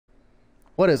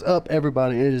What is up,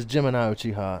 everybody? It is Gemini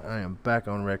Uchiha. I am back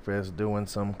on WRECKFEST doing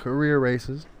some career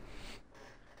races.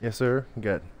 Yes, sir.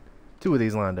 Got 2 of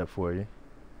these lined up for you.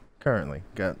 Currently,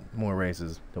 got more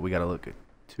races that we got to look at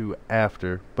to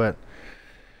after, but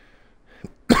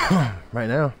right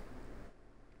now,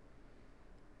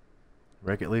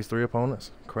 wreck at least 3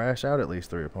 opponents, crash out at least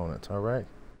 3 opponents. All right,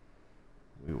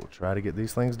 we will try to get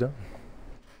these things done.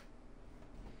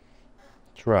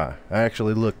 Try. I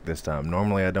actually looked this time.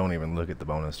 Normally I don't even look at the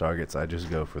bonus targets. I just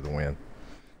go for the win.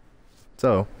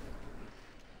 So,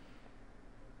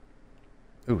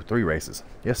 ooh, 3 races.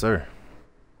 Yes, sir.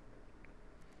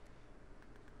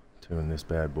 Tune this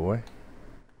bad boy.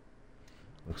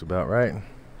 Looks about right.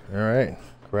 All right.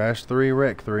 Crash 3,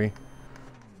 wreck 3.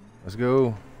 Let's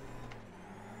go.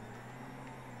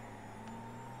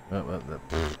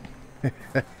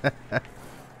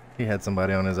 He had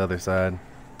somebody on his other side.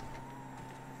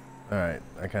 Alright,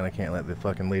 I kind of can't let the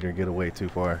fucking leader get away too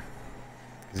far.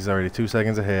 He's already 2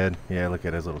 seconds ahead. Yeah, look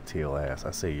at his little teal ass.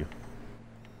 I see you.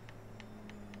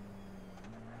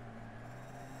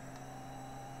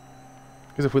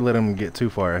 Because if we let him get too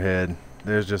far ahead,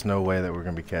 there's just no way that we're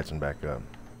going to be catching back up.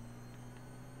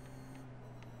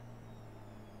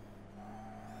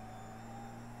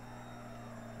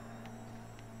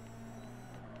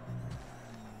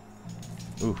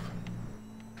 Oof.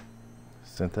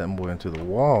 Sent that boy into the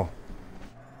wall.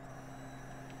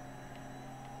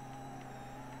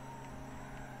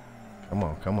 Come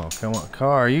on, come on, come on.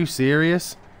 Car, are you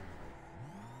serious?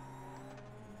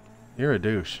 You're a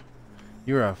douche.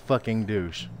 You're a fucking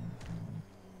douche.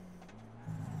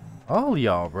 All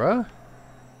y'all, bruh.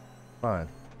 Fine.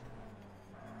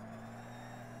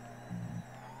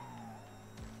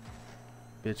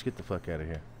 Bitch, get the fuck out of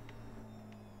here.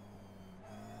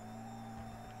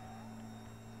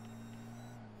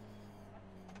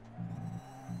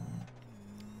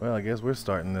 Well, I guess we're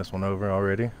starting this one over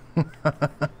already.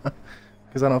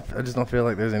 Because I just don't feel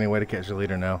like there's any way to catch the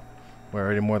leader now. We're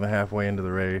already more than halfway into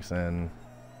the race, and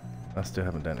I still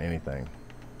haven't done anything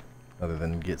other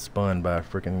than get spun by a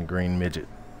freaking green midget,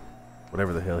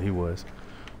 whatever the hell he was.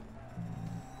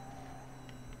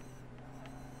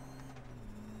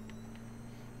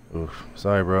 Oof,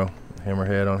 sorry, bro.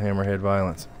 Hammerhead on hammerhead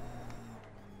violence.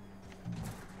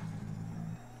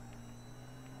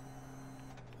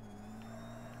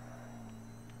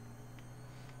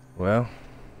 Well,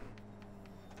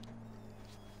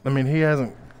 I mean, he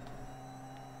hasn't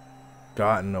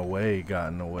gotten away,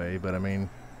 but I mean,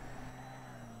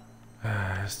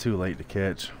 it's too late to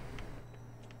catch.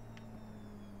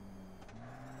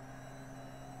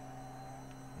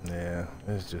 Yeah,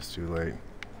 it's just too late.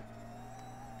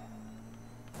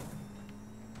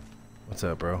 What's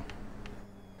up, bro?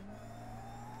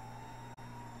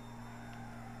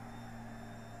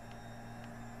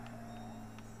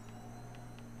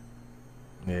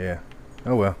 Yeah.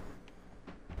 Oh well.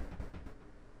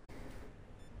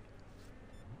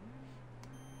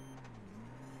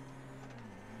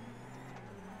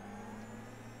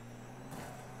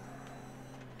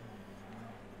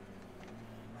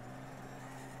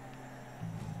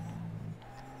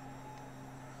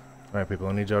 Alright, people,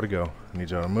 I need y'all to go. I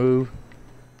need y'all to move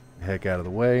the heck out of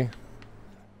the way.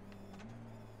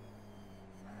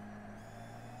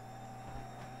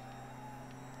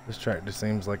 This track just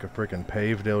seems like a freaking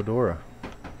paved Eldora.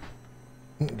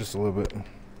 Just a little bit.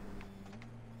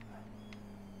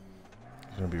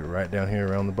 It's gonna be right down here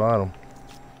around the bottom.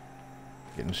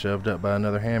 Getting shoved up by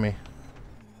another hammy.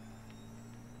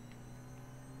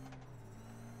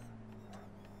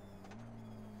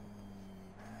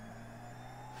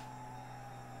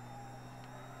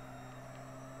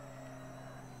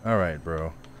 Alright,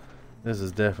 bro. This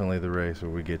is definitely the race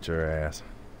where we get your ass.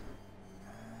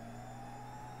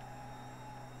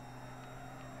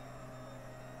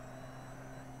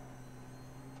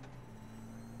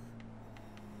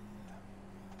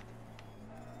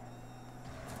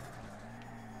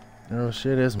 Oh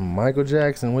shit, it's Michael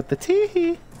Jackson with the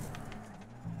tee.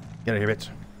 Get out of here, bitch.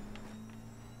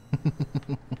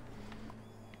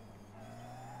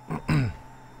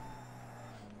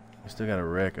 We still gotta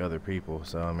wreck other people,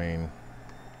 so I mean,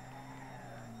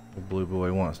 the blue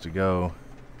boy wants to go.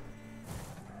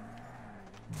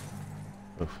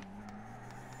 Oof.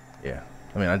 Yeah,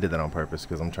 I mean, I did that on purpose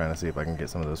because I'm trying to see if I can get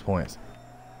some of those points.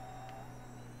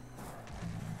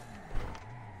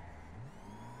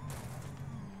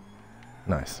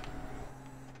 Nice.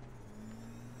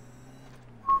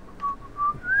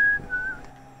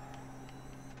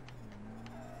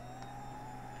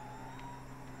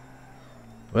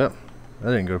 Well, that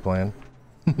didn't go to plan.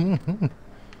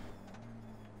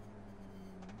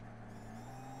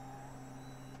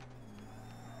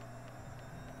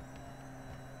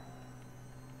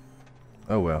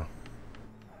 Oh well.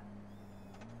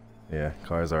 Yeah,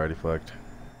 car's already fucked.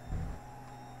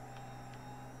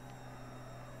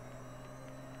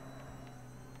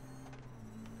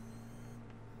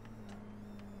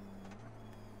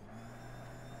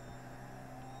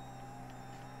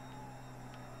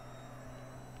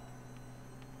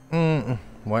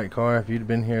 White car, if you'd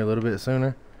been here a little bit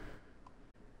sooner,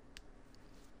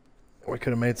 we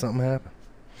could have made something happen.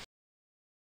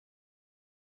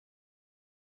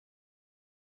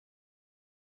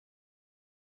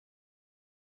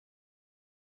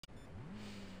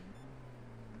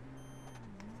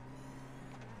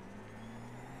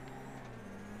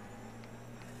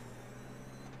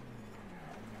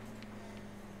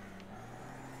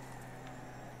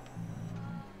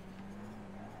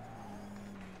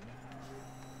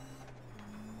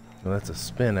 Well, that's a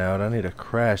spin out. I need a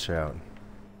crash out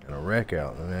and a wreck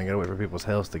out. I mean, I gotta wait for people's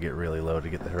health to get really low to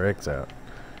get the wrecks out.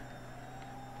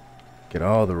 Get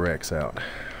all the wrecks out.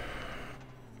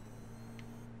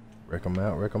 Wreck them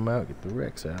out, get the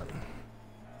wrecks out.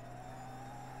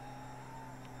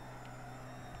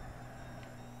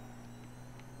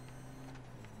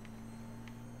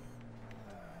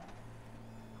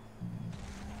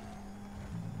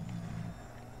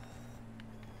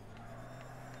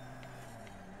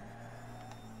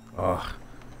 Oh,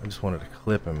 I just wanted to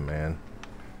clip him, man.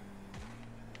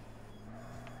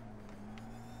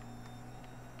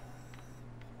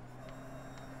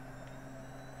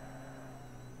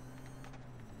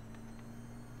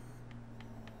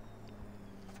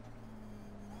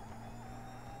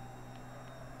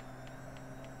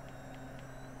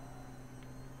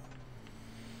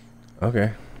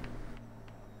 Okay.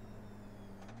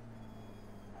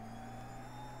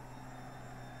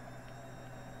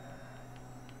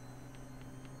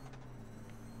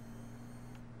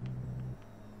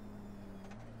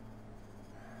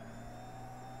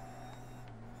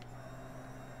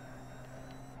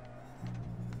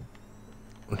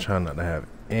 I'm trying not to have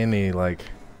any like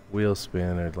wheel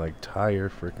spin or like tire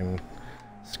freaking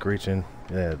screeching.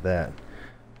 Yeah, that.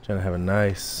 Trying to have a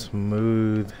nice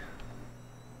smooth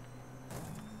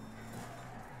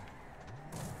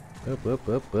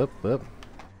up.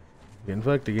 Getting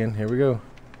fucked again. Here we go.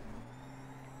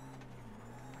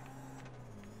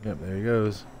 Yep, there he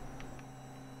goes.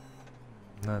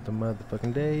 Not the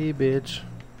motherfucking day, bitch.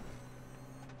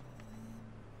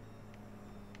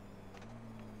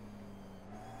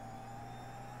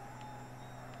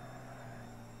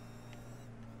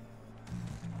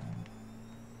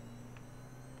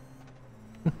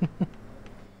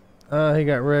 He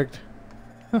got wrecked.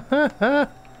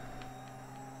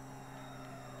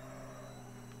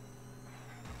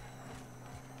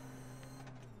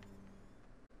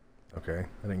 Okay,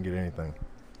 I didn't get anything.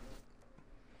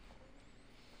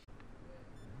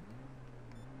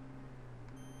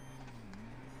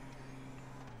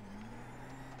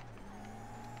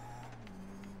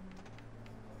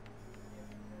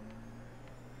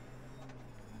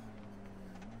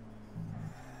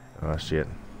 Oh shit.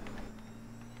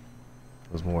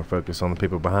 I was more focused on the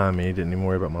people behind me, didn't even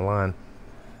worry about my line.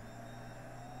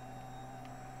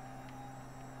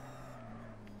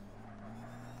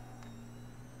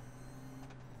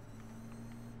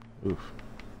 Oof.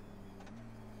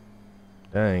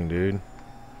 Dang, dude.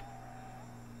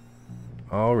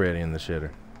 Already in the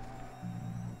shitter.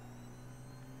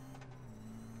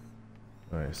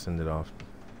 Alright, send it off.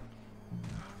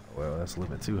 Well, that's a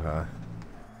little bit too high.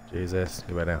 Jesus,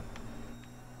 go back down.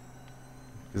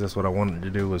 Because that's what I wanted to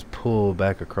do, was pull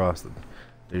back across the...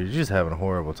 Dude, you're just having a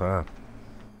horrible time.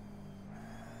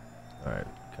 Alright,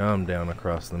 come down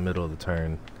across the middle of the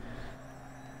turn.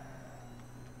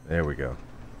 There we go.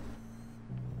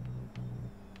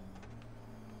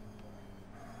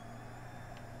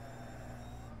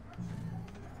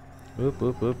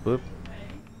 Whoop.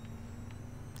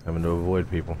 Having to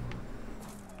avoid people.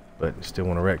 But you still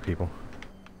want to wreck people.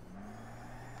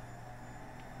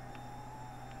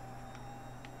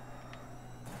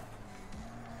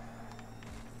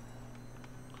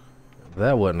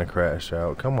 That wasn't a crash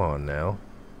out. Come on now.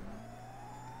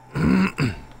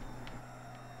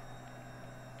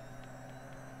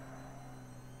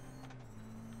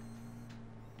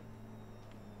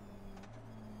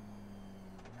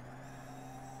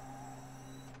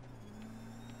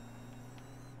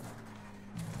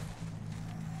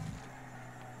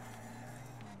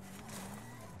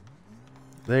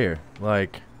 There,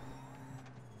 like,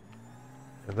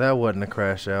 if that wasn't a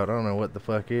crash out, I don't know what the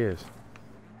fuck is.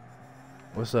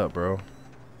 What's up, bro?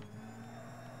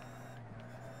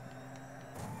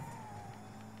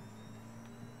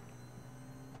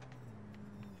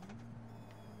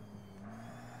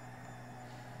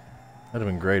 That'd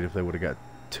have been great if they would have got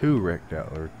 2 wrecked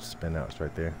out or spin outs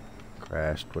right there.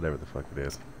 Crashed, whatever the fuck it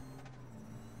is.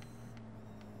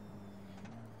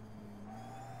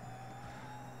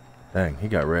 Dang, he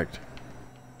got wrecked.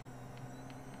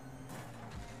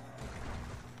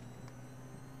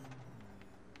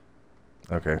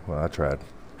 Okay, well, I tried.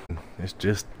 It's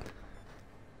just...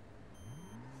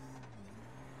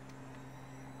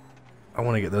 I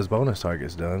want to get those bonus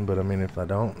targets done, but I mean, if I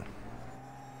don't...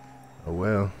 Oh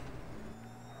well.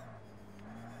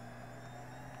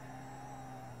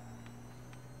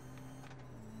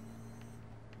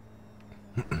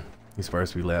 These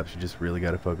first few laps, you just really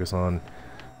got to focus on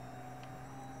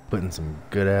putting some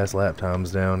good-ass lap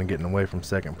times down and getting away from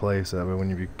second place. That way when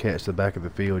you catch the back of the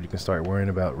field, you can start worrying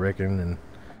about wrecking and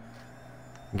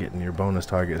getting your bonus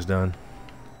targets done.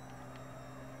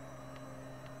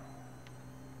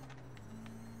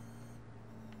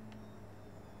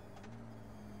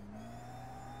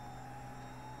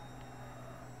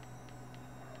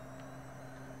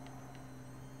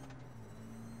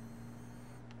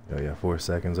 Oh yeah, 4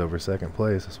 seconds over second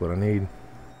place. That's what I need.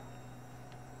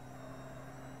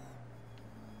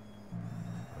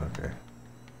 Okay.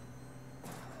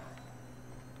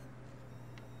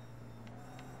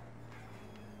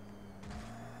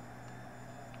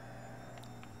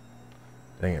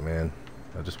 Dang it, man.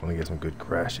 I just want to get some good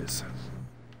crashes.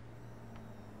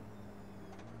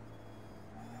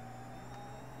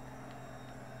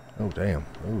 Oh, damn.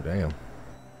 Oh, damn.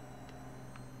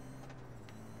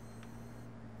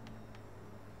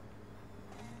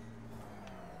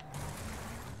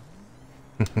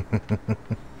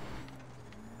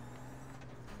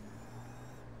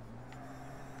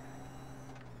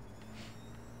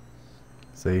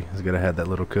 See, he's gotta have that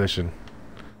little cushion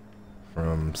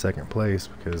from second place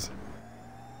because,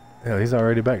 yeah, he's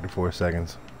already back to 4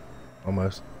 seconds,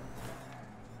 almost.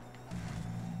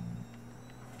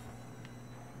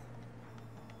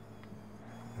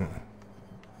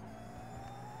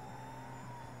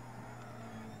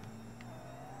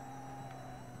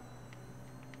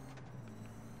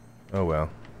 Oh well,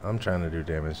 I'm trying to do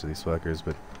damage to these fuckers,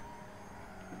 but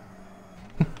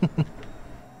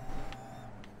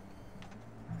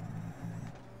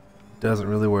doesn't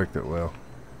really work that well.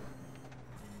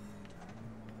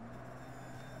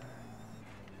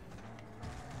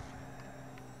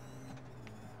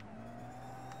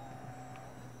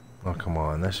 Oh come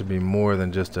on, that should be more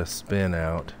than just a spin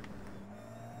out.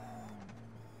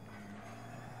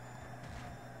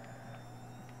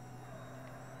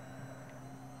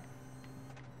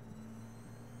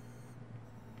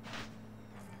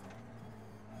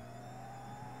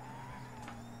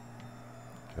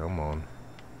 Come on.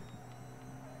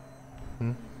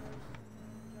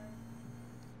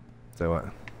 Say what?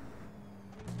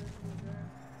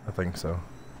 I think so.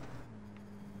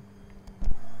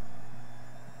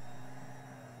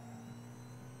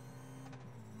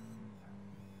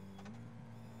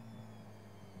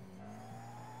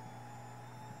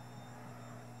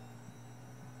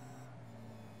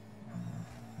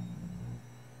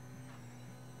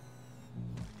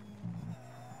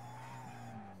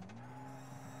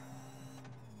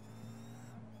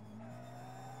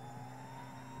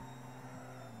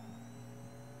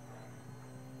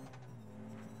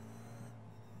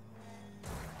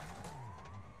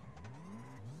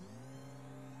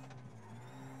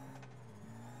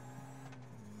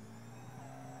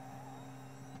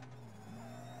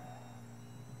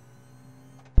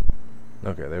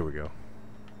 Okay, there we go.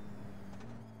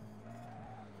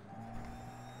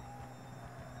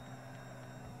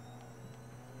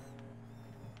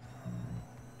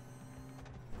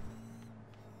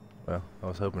 Well, I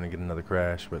was hoping to get another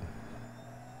crash, but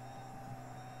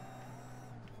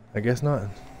I guess not.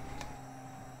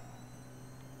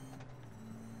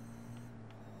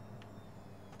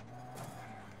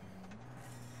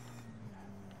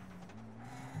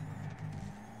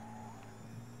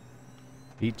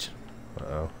 Each.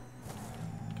 Uh-oh.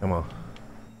 Come on.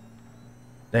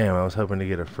 Damn, I was hoping to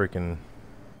get a freaking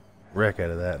wreck out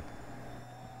of that.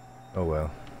 Oh well.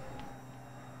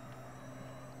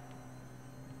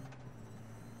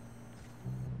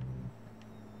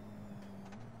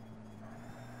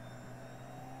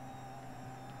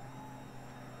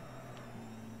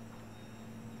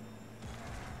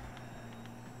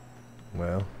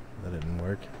 Well, that didn't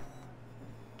work.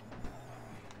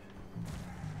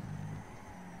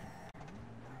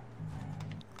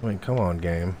 I mean, come on,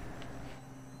 game.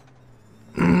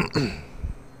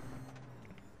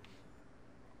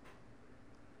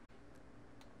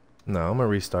 No, I'm gonna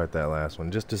restart that last one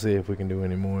just to see if we can do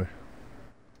any more.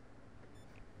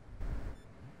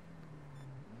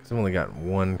 'Cause I've only got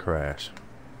one crash.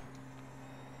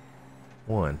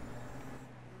 One.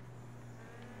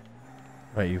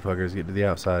 Right, you fuckers, get to the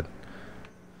outside.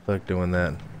 Fuck doing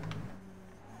that.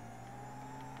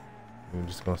 I'm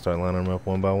just gonna start lining them up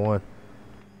one by one.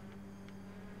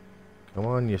 Come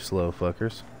on, you slow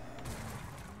fuckers.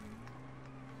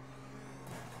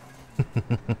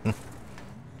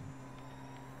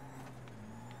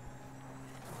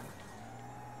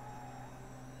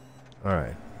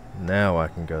 Alright, now I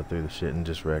can go through the shit and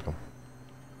just wreck them.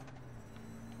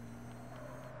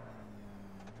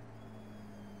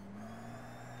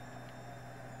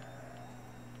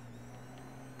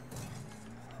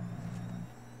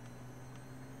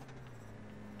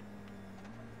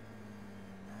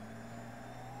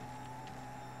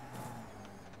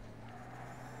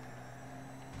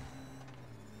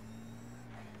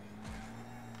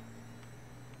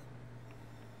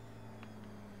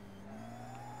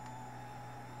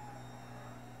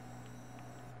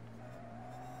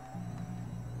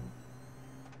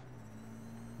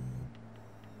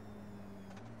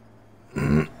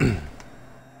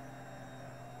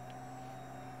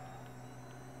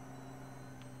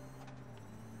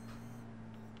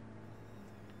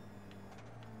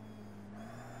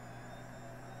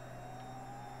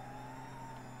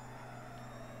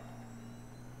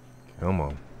 Come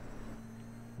on.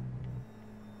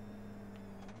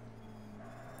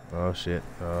 Oh shit.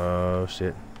 Oh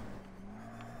shit.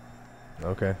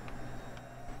 Okay.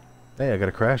 Hey, I got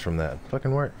a crash from that.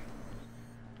 Fucking work.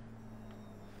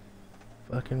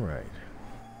 Fucking right.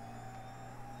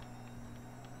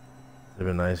 It'd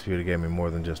been nice if you'd have gave me more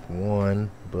than just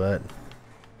one, but...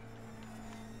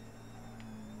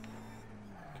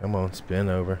 Come on, spin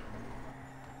over.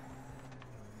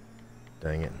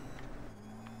 Dang it.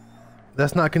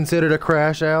 That's not considered a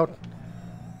crash out?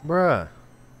 Bruh.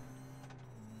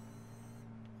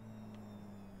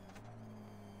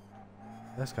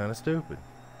 That's kind of stupid.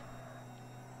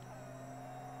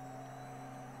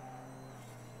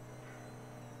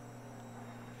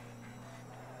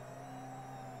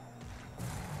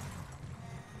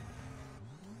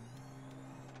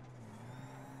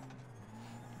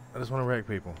 I just want to wreck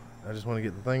people. I just want to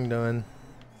get the thing done.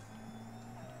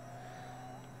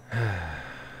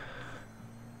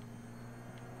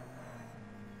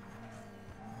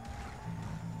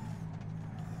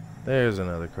 There's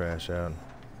another crash out.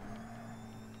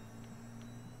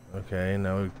 Okay,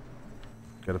 now we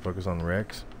gotta focus on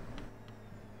wrecks.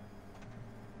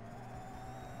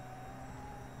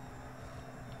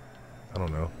 I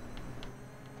don't know.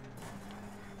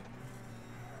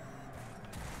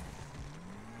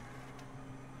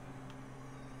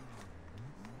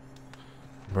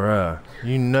 Bruh,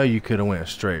 you know you could have went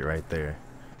straight right there.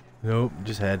 Nope,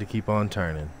 just had to keep on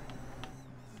turning.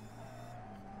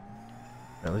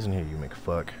 Now listen here, you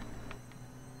McFuck.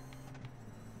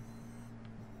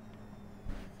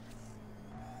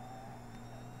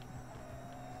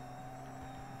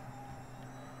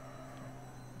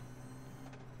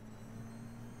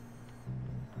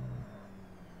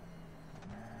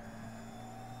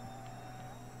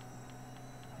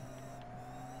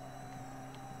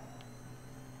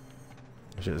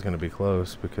 Shit's gonna be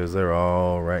close because they're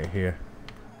all right here.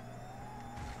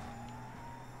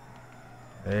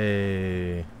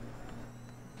 Hey.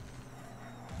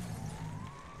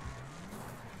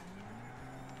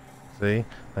 See?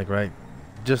 Like right,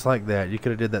 just like that. You could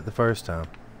have did that the first time.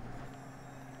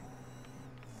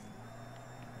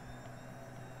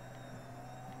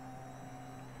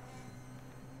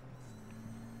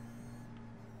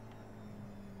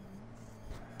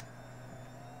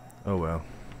 Oh well.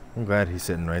 I'm glad he's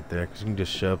sitting right there because you can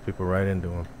just shove people right into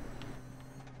him.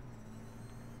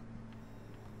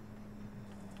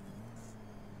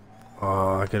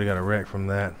 Oh, I could have got a wreck from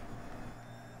that.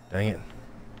 Dang it.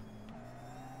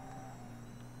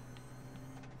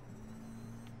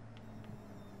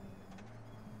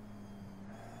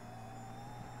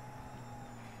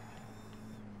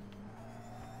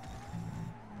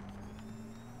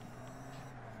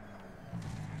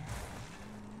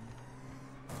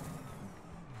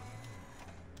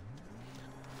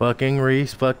 Fucking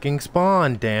fucking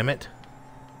spawn, damn it.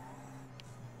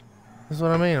 That's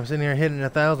what I mean. I'm sitting here hitting it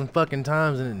 1,000 fucking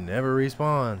times and it never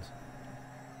respawns.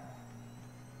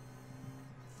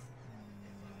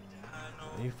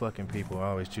 You fucking people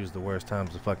always choose the worst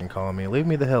times to fucking call me. Leave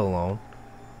me the hell alone.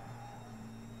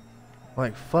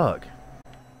 Like, fuck.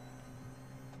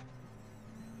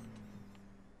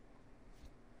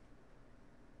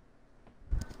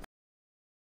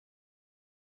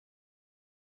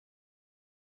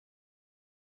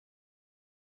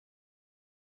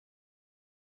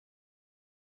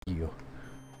 You.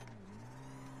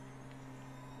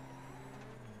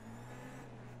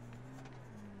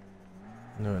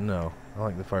 No, I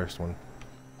like the first one.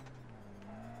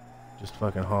 Just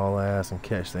fucking haul ass and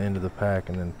catch the end of the pack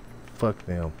and then fuck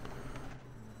them.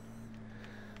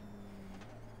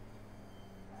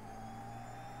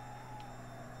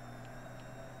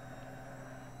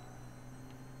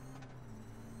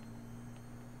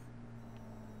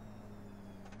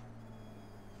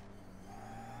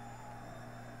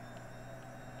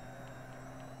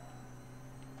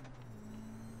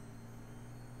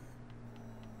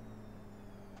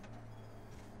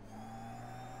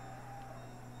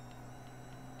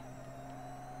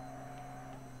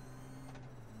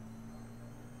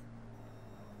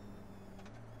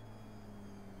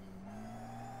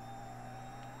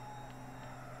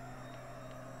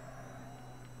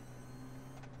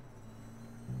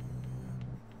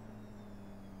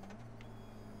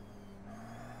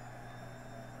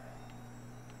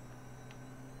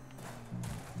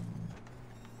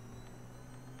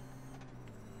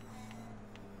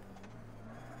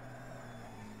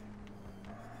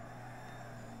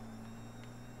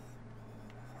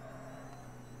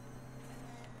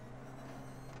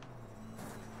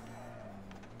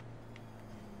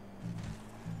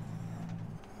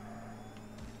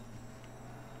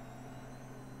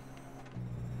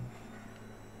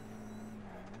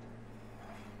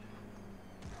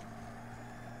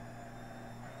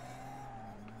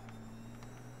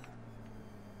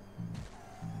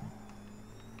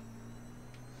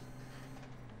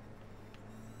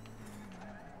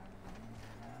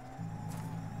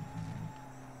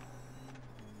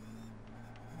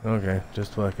 Okay,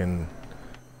 just fucking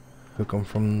hook them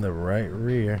from the right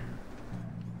rear.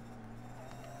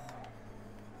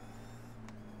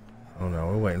 Oh no,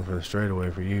 we're waiting for the straightaway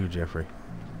for you, Jeffrey.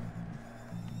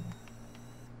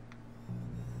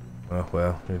 Oh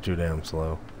well, you're too damn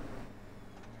slow.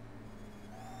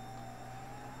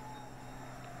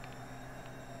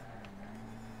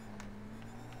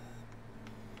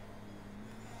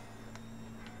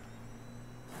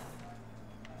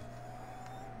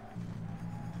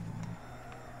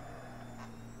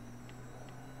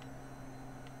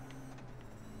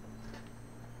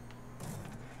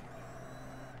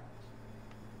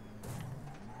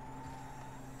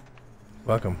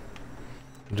 Fuck 'em.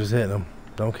 I'm just hitting them.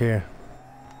 Don't care.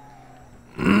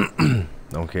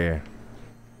 Don't care.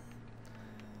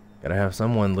 Gotta have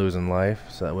someone losing life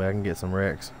so that way I can get some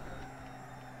wrecks.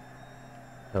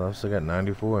 Hell, I've still got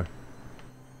 94.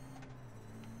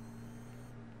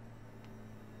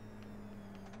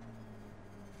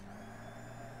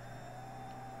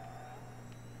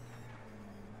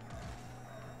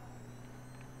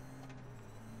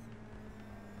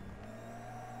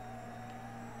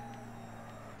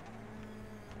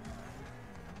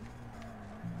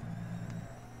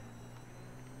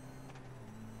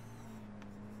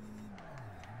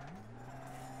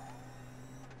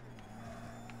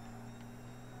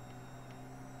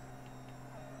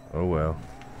 Oh well.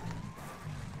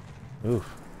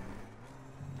 Oof.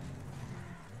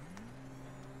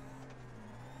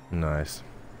 Nice.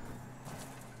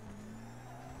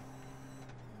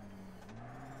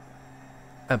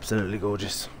 Absolutely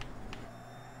gorgeous.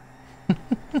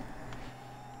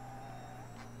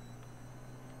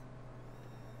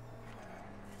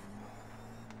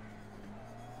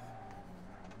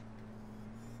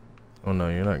 Oh no,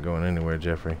 you're not going anywhere,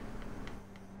 Jeffrey.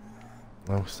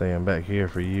 I'm staying back here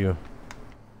for you.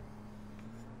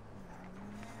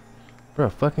 Bro,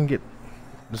 fucking get...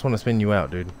 Just want to spin you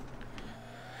out, dude.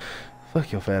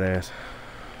 Fuck your fat ass.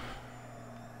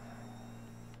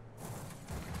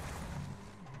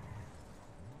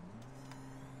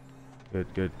 Good,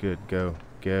 good, good. Go.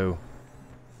 Go.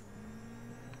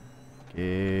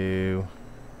 Go.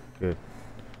 Good.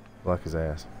 Block his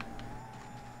ass.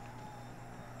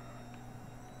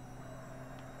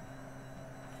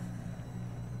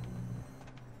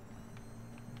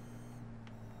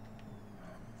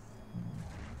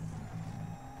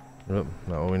 Nope,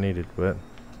 not what we needed, but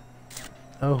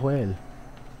oh well.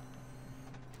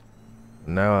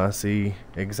 Now I see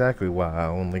exactly why I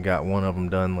only got one of them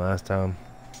done last time.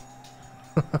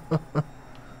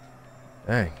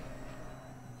 Dang.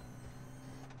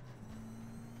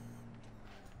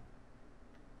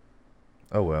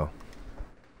 Oh well.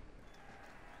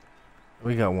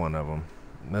 We got one of them.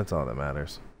 That's all that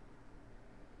matters.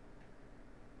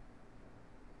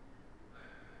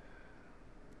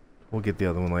 We'll get the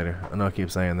other one later. I know I keep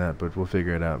saying that, but we'll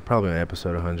figure it out. Probably in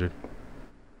episode 100.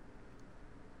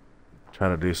 Try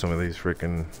to do some of these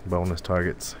freaking bonus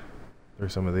targets or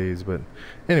some of these, but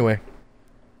anyway,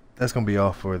 that's gonna be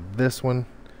all for this one.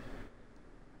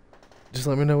 Just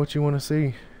let me know what you want to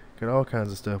see. Got all kinds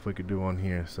of stuff we could do on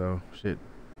here, so shit,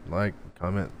 like,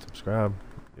 comment, subscribe,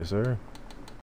 Yes, sir.